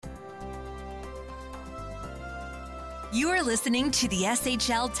You are listening to the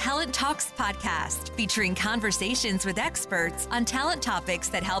SHL Talent Talks podcast, featuring conversations with experts on talent topics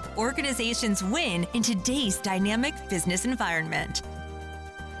that help organizations win in today's dynamic business environment.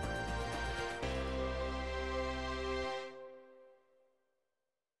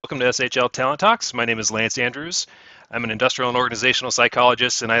 Welcome to SHL Talent Talks. My name is Lance Andrews. I'm an industrial and organizational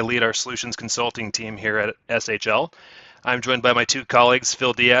psychologist, and I lead our solutions consulting team here at SHL. I'm joined by my two colleagues,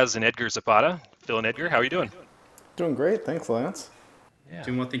 Phil Diaz and Edgar Zapata. Phil and Edgar, how are you doing? Doing great. Thanks, Lance. Yeah.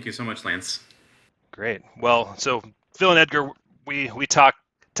 Doing well. Thank you so much, Lance. Great. Well, so Phil and Edgar, we talk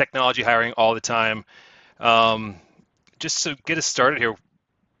technology hiring all the time. Just to get us started here,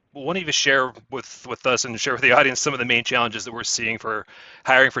 why don't you share with us and share with the audience some of the main challenges that we're seeing for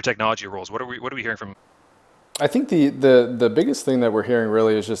hiring for technology roles? What are we hearing from? I think the biggest thing that we're hearing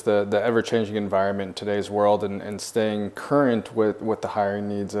really is just the ever-changing environment in today's world and staying current with the hiring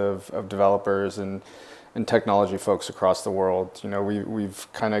needs of developers and technology folks across the world. You know, we've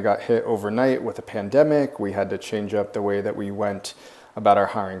kind of got hit overnight with a pandemic. We had to change up the way that we went about our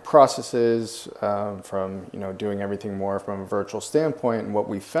hiring processes, from doing everything more from a virtual standpoint. And what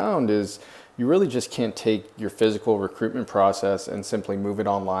we found is you really just can't take your physical recruitment process and simply move it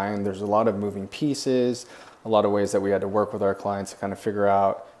online. There's a lot of moving pieces, a lot of ways that we had to work with our clients to kind of figure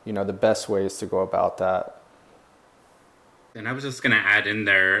out the best ways to go about that. And I was just going to add in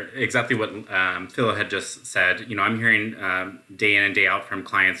there exactly what Phil had just said. I'm hearing day in and day out from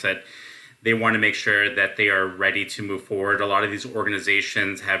clients that they want to make sure that they are ready to move forward. A lot of these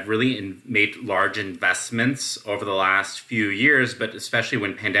organizations have really made large investments over the last few years, but especially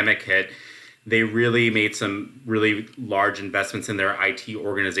when pandemic hit, they really made some really large investments in their IT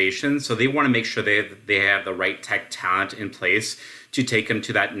organizations. So they want to make sure they have the right tech talent in place to take them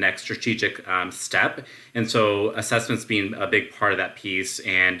to that next strategic step. And so assessments being a big part of that piece.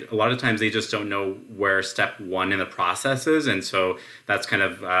 And a lot of times they just don't know where step one in the process is. And so that's kind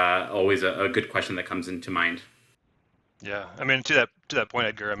of always a good question that comes into mind. Yeah, I mean, to that point,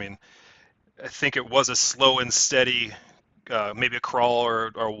 Edgar, I mean, I think it was a slow and steady, maybe a crawl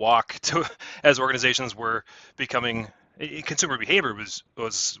or a walk to as organizations were becoming. Consumer behavior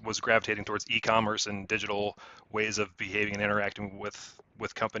was gravitating towards e-commerce and digital ways of behaving and interacting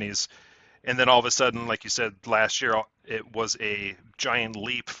with companies, and then all of a sudden, like you said, last year it was a giant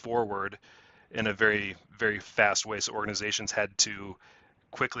leap forward in a very, very fast way. So organizations had to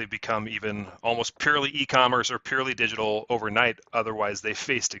quickly become even almost purely e-commerce or purely digital overnight, otherwise they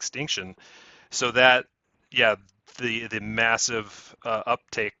faced extinction. So that, yeah, the massive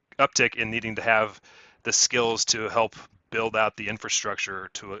uptick in needing to have the skills to help build out the infrastructure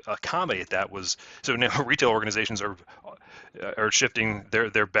to accommodate that was, so now retail organizations are shifting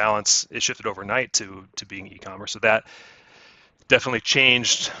their balance. It shifted overnight to being e-commerce. So that definitely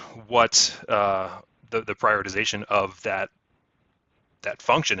changed what the prioritization of that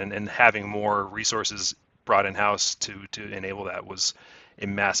function, and having more resources brought in-house to enable that was a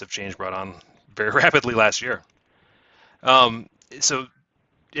massive change brought on very rapidly last year. So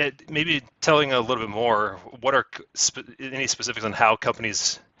yeah, maybe telling a little bit more, what are any specifics on how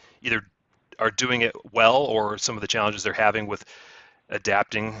companies either are doing it well or some of the challenges they're having with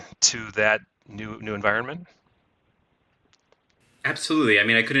adapting to that new environment? Absolutely. I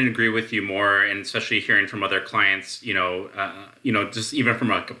mean, I couldn't agree with you more, and especially hearing from other clients, just even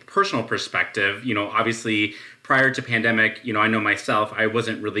from a personal perspective, obviously prior to pandemic, I know myself, I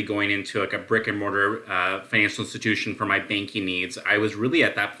wasn't really going into like a brick and mortar financial institution for my banking needs. I was really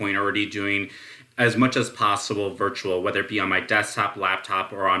at that point already doing as much as possible virtual, whether it be on my desktop,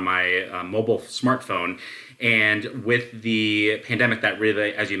 laptop, or on my mobile smartphone. And with the pandemic, that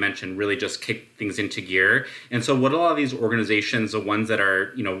really, as you mentioned, really just kicked things into gear. And so what a lot of these organizations, the ones that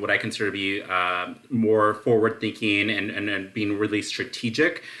are, what I consider to be more forward-thinking and being really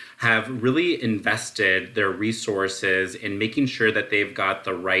strategic, have really invested their resources in making sure that they've got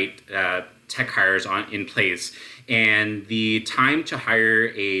the right tech hires in place. And the time to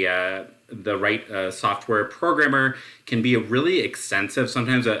hire the right software programmer can be a really extensive,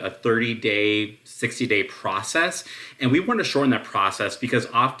 sometimes a 30-day, 60-day process. And we want to shorten that process because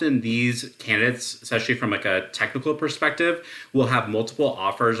often these candidates, especially from like a technical perspective, will have multiple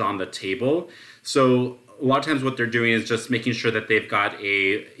offers on the table. So a lot of times what they're doing is just making sure that they've got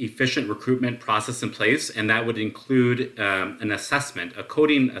a efficient recruitment process in place, and that would include an assessment, a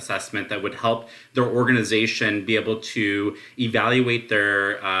coding assessment that would help their organization be able to evaluate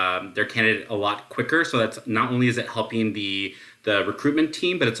their candidate a lot quicker. So that's not only is it helping the the recruitment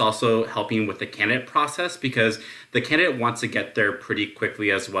team, but it's also helping with the candidate process, because the candidate wants to get there pretty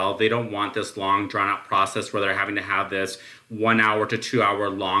quickly as well. They don't want this long drawn out process where they're having to have this 1 hour to 2 hour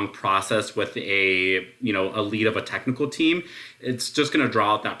long process with a lead of a technical team. It's just going to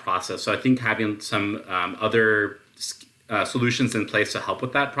draw out that process. So I think having some other solutions in place to help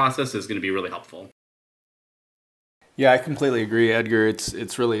with that process is going to be really helpful. Yeah, I completely agree, Edgar.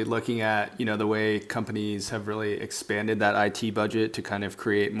 It's really looking at, the way companies have really expanded that IT budget to kind of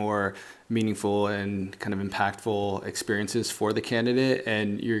create more meaningful and kind of impactful experiences for the candidate.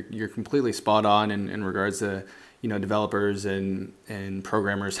 And you're completely spot on in regards to, developers and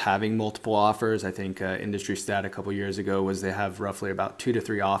programmers having multiple offers. I think industry stat a couple years ago was they have roughly about 2 to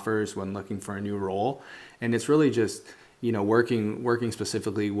 3 offers when looking for a new role. And it's really just working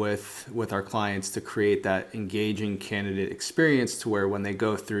specifically with our clients to create that engaging candidate experience to where when they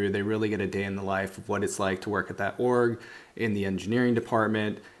go through, they really get a day in the life of what it's like to work at that org in the engineering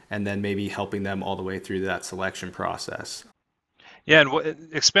department, and then maybe helping them all the way through that selection process. Yeah, and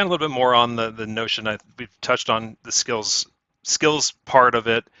expand a little bit more on the notion. We've touched on the skills part of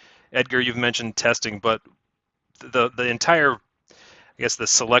it. Edgar, you've mentioned testing, but the entire, I guess, the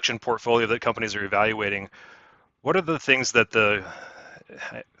selection portfolio that companies are evaluating. What are the things that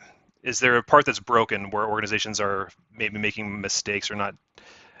is there a part that's broken where organizations are maybe making mistakes or not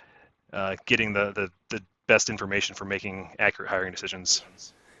getting the best information for making accurate hiring decisions?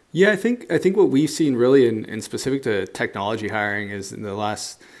 Yeah, I think what we've seen really in specific to technology hiring is in the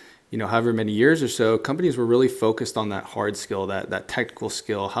last, however many years or so, companies were really focused on that hard skill, that technical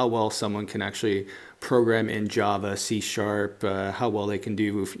skill, how well someone can actually program in Java, C#, how well they can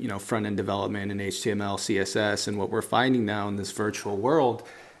do, front-end development in HTML, CSS. And what we're finding now in this virtual world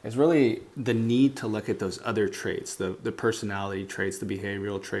is really the need to look at those other traits, the personality traits, the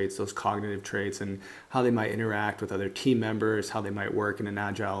behavioral traits, those cognitive traits, and how they might interact with other team members, how they might work in an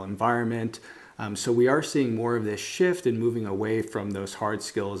agile environment. So we are seeing more of this shift and moving away from those hard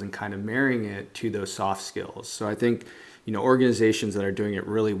skills and kind of marrying it to those soft skills. So I think, organizations that are doing it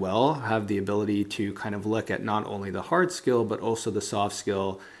really well have the ability to kind of look at not only the hard skill, but also the soft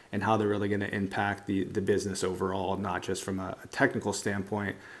skill and how they're really going to impact the business overall, not just from a technical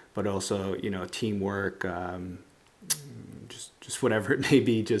standpoint, but also, teamwork, just whatever it may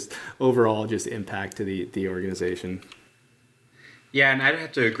be, just overall just impact to the organization. Yeah, and I'd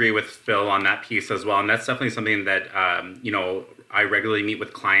have to agree with Phil on that piece as well. And that's definitely something that, I regularly meet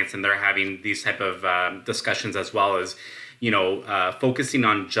with clients, and they're having these type of discussions as well as, focusing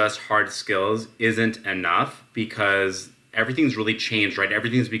on just hard skills isn't enough, because everything's really changed, right?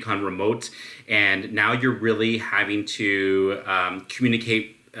 Everything's become remote, and now you're really having to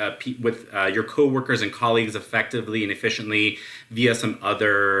communicate with your coworkers and colleagues effectively and efficiently via some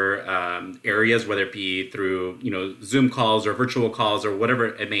other areas, whether it be through Zoom calls or virtual calls or whatever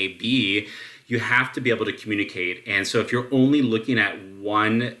it may be. You have to be able to communicate. And so if you're only looking at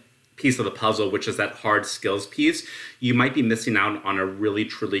one piece of the puzzle, which is that hard skills piece, you might be missing out on a really,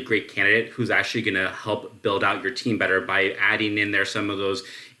 truly great candidate who's actually going to help build out your team better by adding in there some of those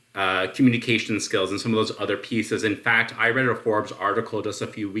communication skills and some of those other pieces. In fact, I read a Forbes article just a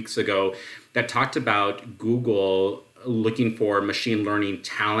few weeks ago that talked about Google looking for machine learning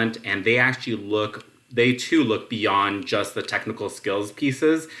talent, and they too look beyond just the technical skills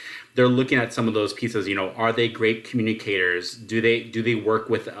pieces. They're looking at some of those pieces. Are they great communicators? Do they work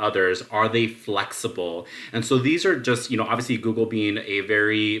with others? Are they flexible? And so these are just, obviously Google being a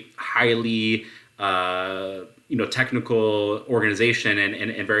very highly technical organization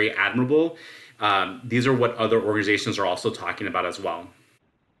and very admirable. These are what other organizations are also talking about as well.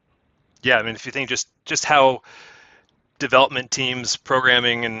 Yeah, I mean, if you think just how development teams,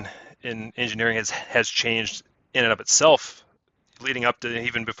 programming and engineering has changed in and of itself, leading up to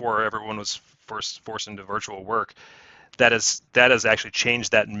even before everyone was forced into virtual work, that has actually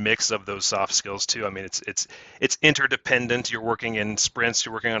changed that mix of those soft skills too. I mean, it's interdependent. You're working in sprints,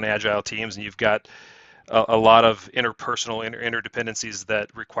 you're working on agile teams, and you've got a lot of interpersonal interdependencies that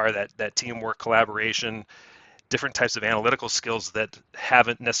require that teamwork, collaboration, different types of analytical skills that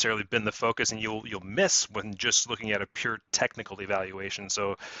haven't necessarily been the focus, and you'll miss when just looking at a pure technical evaluation.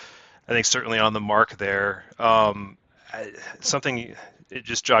 So I think certainly on the mark there. Something, it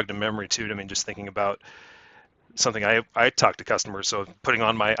just jogged a memory too. I mean, just thinking about something I talk to customers. So putting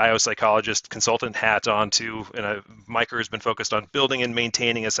on my IO psychologist consultant hat on too, and my career has been focused on building and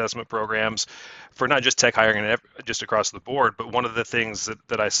maintaining assessment programs for not just tech hiring and just across the board. But one of the things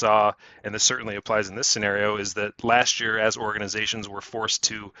that I saw, and this certainly applies in this scenario, is that last year as organizations were forced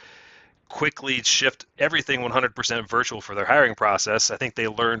to quickly shift everything 100% virtual for their hiring process, I think they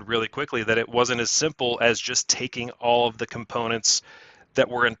learned really quickly that it wasn't as simple as just taking all of the components that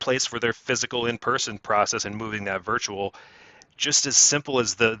were in place for their physical in-person process and moving that virtual. Just as simple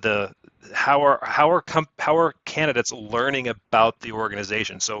as how are candidates learning about the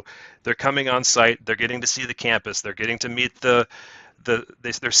organization? So they're coming on site, they're getting to see the campus, they're getting to meet they're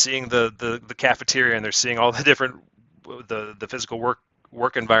seeing the cafeteria, and they're seeing all the different the physical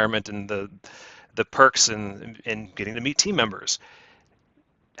work environment and the perks and getting to meet team members.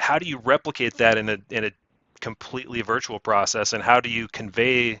 How do you replicate that in a completely virtual process, and how do you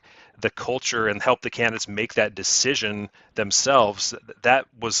convey the culture and help the candidates make that decision themselves? That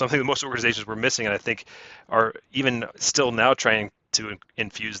was something that most organizations were missing, and I think are even still now trying to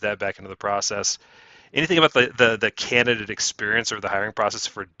infuse that back into the process. Anything about the candidate experience or the hiring process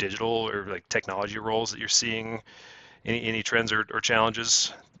for digital or like technology roles that you're seeing? Any trends or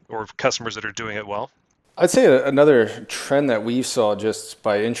challenges or customers that are doing it well? I'd say another trend that we saw just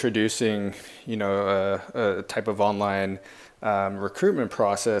by introducing, a type of online recruitment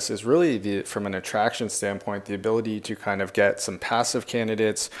process is really from an attraction standpoint, the ability to kind of get some passive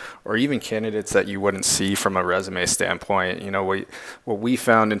candidates or even candidates that you wouldn't see from a resume standpoint. What we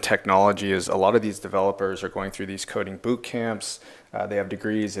found in technology is a lot of these developers are going through these coding boot camps. They have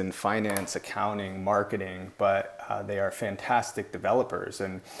degrees in finance, accounting, marketing, but they are fantastic developers.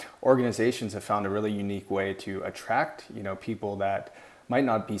 And organizations have found a really unique way to attract, people that might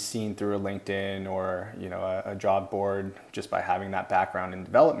not be seen through a LinkedIn or a job board just by having that background in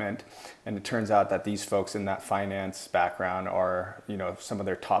development. And it turns out that these folks in that finance background are some of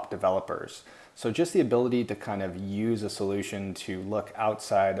their top developers. So just the ability to kind of use a solution to look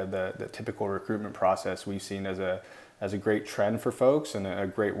outside of the typical recruitment process we've seen as a great trend for folks, and a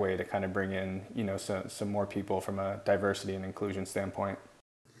great way to kind of bring in some more people from a diversity and inclusion standpoint.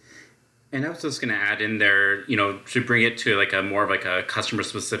 And I was just going to add in there, to bring it to like a more of like a customer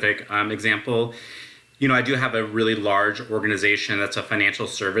specific example. I do have a really large organization that's a financial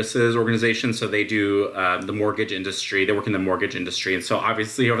services organization. So they do the mortgage industry. They work in the mortgage industry. And so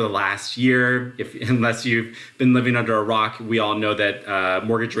obviously over the last year, unless you've been living under a rock, we all know that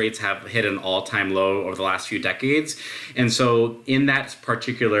mortgage rates have hit an all-time low over the last few decades. And so in that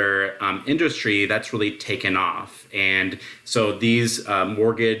particular industry, that's really taken off. And so these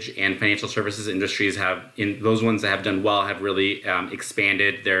mortgage and financial services industries those ones that have done well have really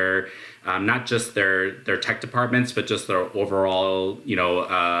expanded their not just their tech departments, but just their overall,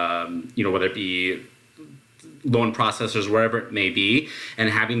 whether it be loan processors, wherever it may be, and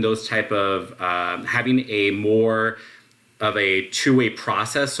having those type of having a more of a two-way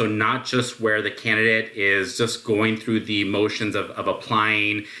process. So not just where the candidate is just going through the motions of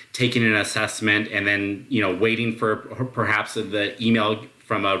applying, taking an assessment, and then waiting for perhaps the email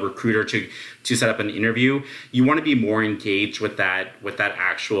from a recruiter to set up an interview. You want to be more engaged with that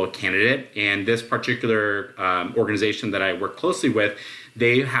actual candidate. And this particular organization that I work closely with,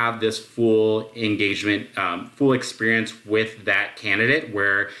 they have this full engagement, full experience with that candidate,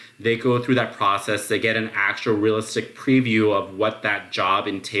 where they go through that process. They get an actual realistic preview of what that job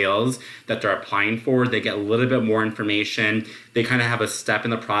entails that they're applying for. They get a little bit more information. They kind of have a step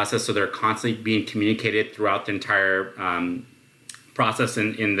in the process, so they're constantly being communicated throughout the entire process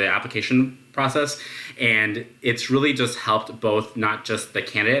in the application process. And it's really just helped both not just the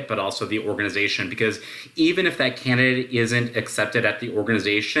candidate, but also the organization, because even if that candidate isn't accepted at the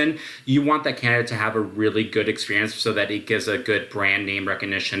organization, you want that candidate to have a really good experience so that it gives a good brand name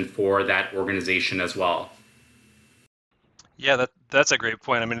recognition for that organization as well. Yeah, that's a great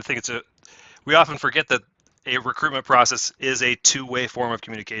point. I mean, I think we often forget that a recruitment process is a two-way form of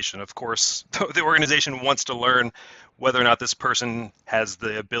communication. Of course, the organization wants to learn whether or not this person has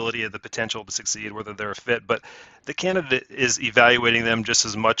the ability or the potential to succeed, whether they're a fit, but the candidate is evaluating them just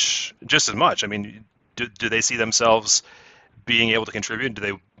as much. I mean, do they see themselves being able to contribute?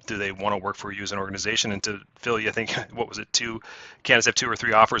 Do they want to work for you as an organization? And to Phil, I think, what was it, candidates have 2 or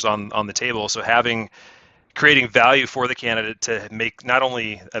 3 offers on the table. So creating value for the candidate to make not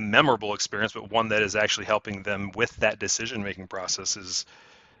only a memorable experience, but one that is actually helping them with that decision-making process is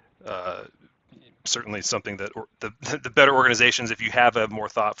certainly something that the better organizations, if you have a more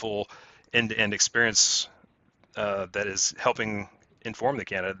thoughtful end-to-end experience that is helping inform the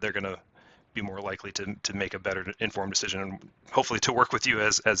candidate, they're going to be more likely to make a better informed decision, and hopefully to work with you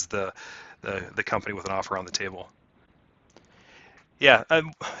as the company with an offer on the table. Yeah.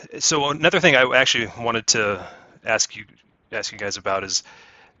 So another thing I actually wanted to ask you guys about is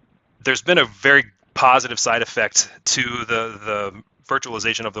there's been a very positive side effect to the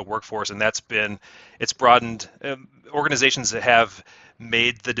virtualization of the workforce, and it's broadened organizations that have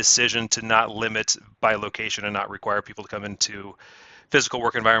made the decision to not limit by location and not require people to come into physical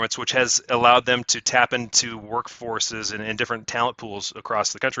work environments, which has allowed them to tap into workforces and different talent pools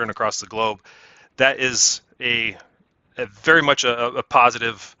across the country and across the globe. That is a very much a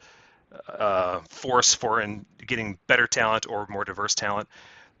positive force for in getting better talent or more diverse talent.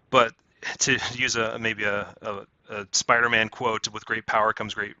 But to use maybe a Spider-Man quote, with great power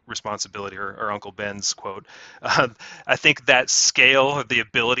comes great responsibility, or Uncle Ben's quote. I think that scale, the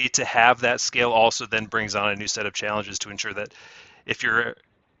ability to have that scale, also then brings on a new set of challenges to ensure that if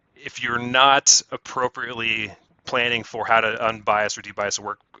you're not appropriately planning for how to unbias or debias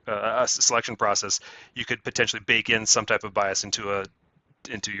a selection process, you could potentially bake in some type of bias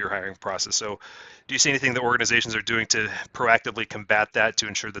into your hiring process. So do you see anything that organizations are doing to proactively combat that, to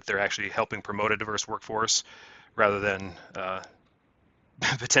ensure that they're actually helping promote a diverse workforce rather than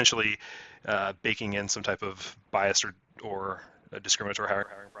potentially baking in some type of bias or a discriminatory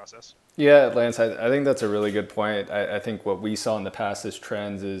hiring process? Yeah, Lance, I think that's a really good point. I think what we saw in the past as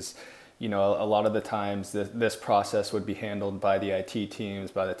trends is, a lot of the times this process would be handled by the IT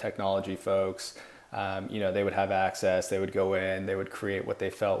teams, by the technology folks. They would have access, they would go in, they would create what they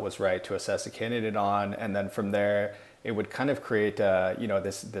felt was right to assess a candidate on, and then from there, it would kind of create,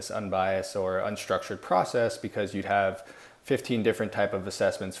 this unbiased or unstructured process, because you'd have 15 different type of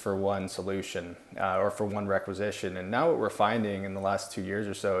assessments for one solution or for one requisition. And now what we're finding in the last 2 years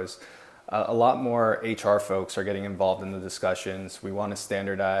or so is a lot more HR folks are getting involved in the discussions. We want to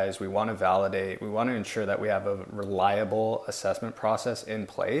standardize, we want to validate, we want to ensure that we have a reliable assessment process in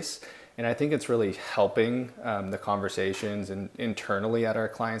place. And I think it's really helping the conversations and internally at our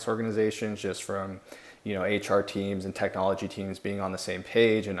clients' organizations, just from HR teams and technology teams being on the same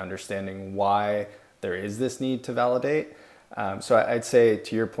page and understanding why there is this need to validate. So I'd say,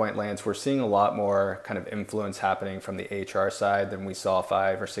 to your point, Lance, we're seeing a lot more kind of influence happening from the HR side than we saw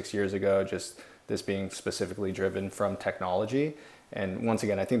 5 or 6 years ago, just this being specifically driven from technology. And once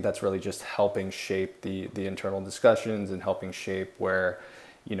again, I think that's really just helping shape the internal discussions and helping shape where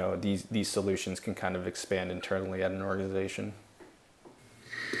these solutions can kind of expand internally at an organization.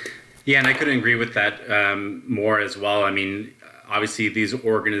 Yeah, and I couldn't agree with that more as well. I mean, obviously these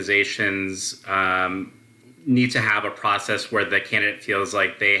organizations need to have a process where the candidate feels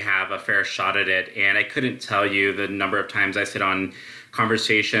like they have a fair shot at it. And I couldn't tell you the number of times I sit on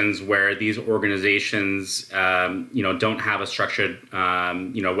conversations where these organizations, don't have a structured,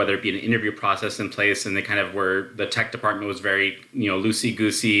 whether it be an interview process in place, and they kind of were, the tech department was very,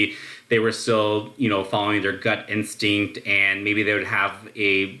 loosey-goosey. They were still, following their gut instinct, and maybe they would have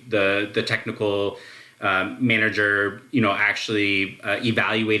the technical manager, actually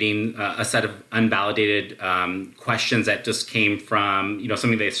evaluating a set of unvalidated questions that just came from,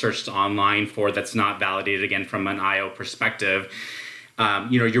 something they searched online for that's not validated, again, from an IO perspective.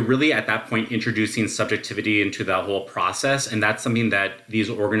 You're really at that point introducing subjectivity into the whole process. And that's something that these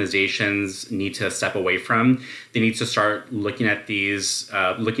organizations need to step away from. They need to start looking at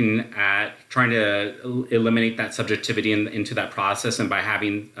trying to eliminate that subjectivity into that process. And by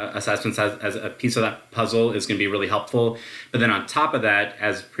having assessments as a piece of that puzzle is going to be really helpful. But then on top of that,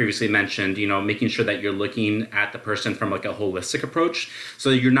 as previously mentioned, making sure that you're looking at the person from like a holistic approach. So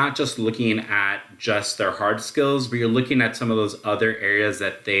you're not just looking at just their hard skills, but you're looking at some of those other areas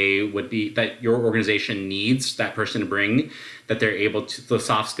that that your organization needs that person to bring, that they're able to, the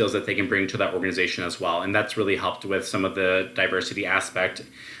soft skills that they can bring to that organization as well. And that's really helped with some of the diversity aspect.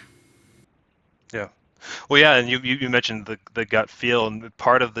 Yeah. Well, yeah, and you mentioned the gut feel, and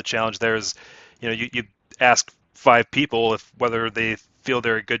part of the challenge there is, you ask 5 people whether they feel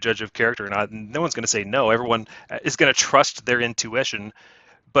they're a good judge of character or not, and no one's going to say no. Everyone is going to trust their intuition,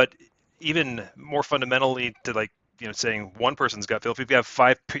 but even more fundamentally to saying one person's gut feel, if you have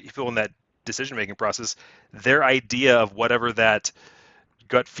 5 people in that decision-making process, their idea of whatever that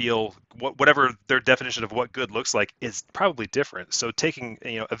gut feel, whatever their definition of what good looks like, is probably different. So taking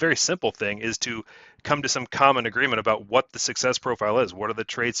a very simple thing is to come to some common agreement about what the success profile is. What are the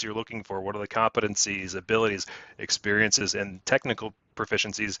traits you're looking for? What are the competencies, abilities, experiences, and technical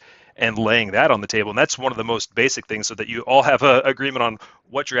proficiencies, and laying that on the table. And that's one of the most basic things, so that you all have an agreement on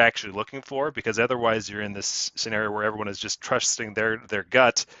what you're actually looking for, because otherwise you're in this scenario where everyone is just trusting their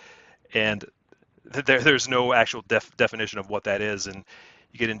gut, and there's no actual definition of what that is. And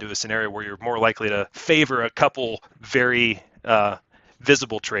you get into a scenario where you're more likely to favor a couple very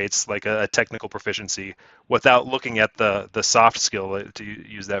visible traits, like a technical proficiency, without looking at the soft skill, to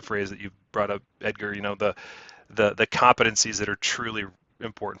use that phrase that you brought up, Edgar, the competencies that are truly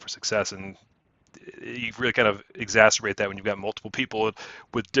important for success. And you really kind of exacerbate that when you've got multiple people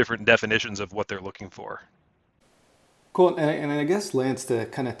with different definitions of what they're looking for. Cool. And I guess, Lance, to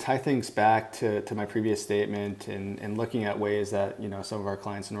kind of tie things back to my previous statement and looking at ways that, some of our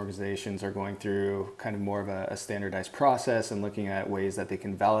clients and organizations are going through kind of more of a standardized process and looking at ways that they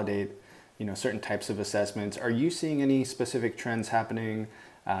can validate, certain types of assessments. Are you seeing any specific trends happening,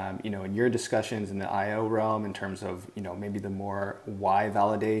 in your discussions in the IO realm in terms of, maybe the more why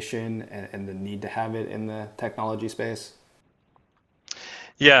validation and the need to have it in the technology space?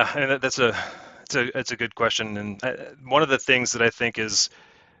 Yeah, and that's a good question. And one of the things that I think is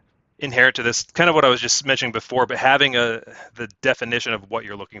inherent to this, kind of what I was just mentioning before, but having the definition of what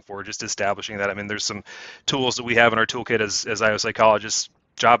you're looking for, just establishing that. I mean, there's some tools that we have in our toolkit as IO psychologists.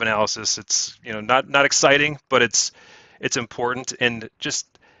 Job analysis, it's not exciting, but it's important, and just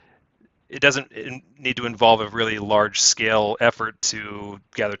it doesn't need to involve a really large scale effort to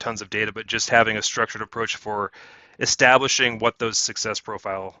gather tons of data, but just having a structured approach for establishing what those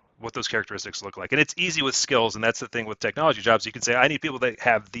characteristics look like. And it's easy with skills, and that's the thing with technology jobs. You can say, I need people that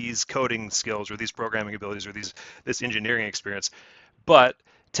have these coding skills or these programming abilities or this engineering experience. But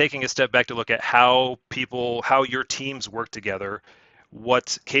taking a step back to look at how your teams work together,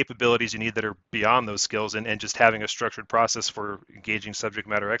 what capabilities you need that are beyond those skills, and just having a structured process for engaging subject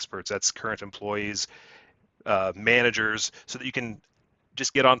matter experts. That's current employees, managers, so that you can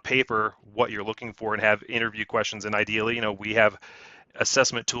just get on paper what you're looking for and have interview questions. And ideally, we have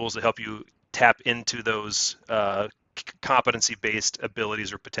assessment tools that help you tap into those competency-based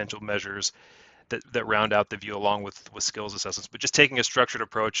abilities or potential measures that round out the view along with skills assessments. But just taking a structured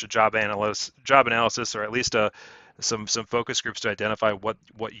approach, a job analysis, or at least some focus groups to identify what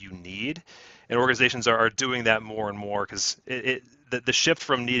you need. And organizations are doing that more and more, because the shift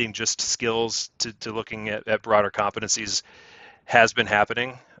from needing just skills to looking at broader competencies has been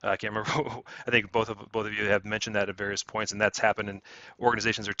happening. I can't remember. I think both of you have mentioned that at various points, and that's happened. And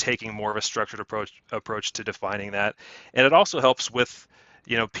organizations are taking more of a structured approach to defining that. And it also helps with,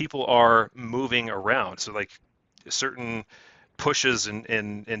 people are moving around. So like certain pushes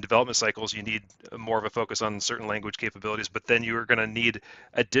in development cycles, you need more of a focus on certain language capabilities, but then you're going to need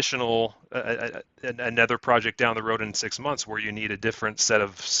additional another project down the road in 6 months where you need a different set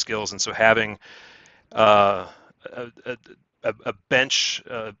of skills. And so having a bench,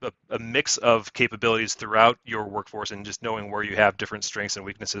 a mix of capabilities throughout your workforce, and just knowing where you have different strengths and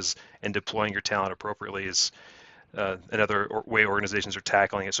weaknesses and deploying your talent appropriately is another way organizations are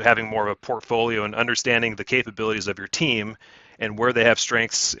tackling it. So having more of a portfolio and understanding the capabilities of your team and where they have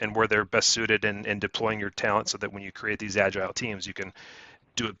strengths and where they're best suited, and deploying your talent so that when you create these agile teams, you can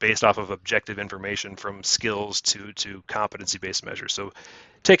do it based off of objective information from skills to competency-based measures. So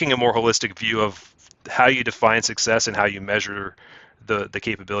taking a more holistic view of how you define success and how you measure the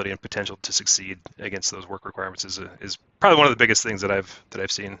capability and potential to succeed against those work requirements is probably one of the biggest things that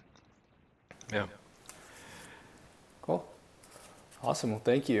I've seen. Yeah. Cool. Awesome. Well,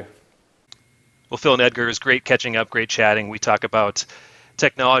 thank you. Well, Phil and Edgar, it was great catching up, great chatting. We talk about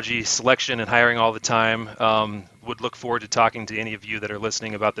technology selection and hiring all the time. Would look forward to talking to any of you that are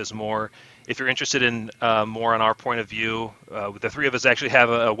listening about this more. If you're interested in more on our point of view, the three of us actually have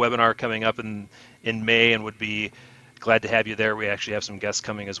a webinar coming up in May, and would be glad to have you there. We actually have some guests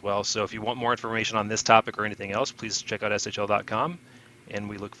coming as well. So if you want more information on this topic or anything else, please check out shl.com, and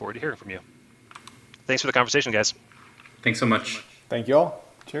we look forward to hearing from you. Thanks for the conversation, guys. Thanks so much. Thank you all.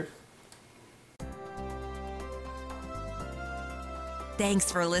 Cheers.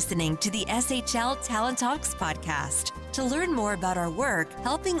 Thanks for listening to the SHL Talent Talks podcast. To learn more about our work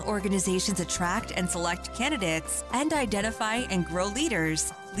helping organizations attract and select candidates and identify and grow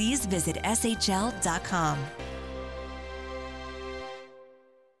leaders, please visit shl.com.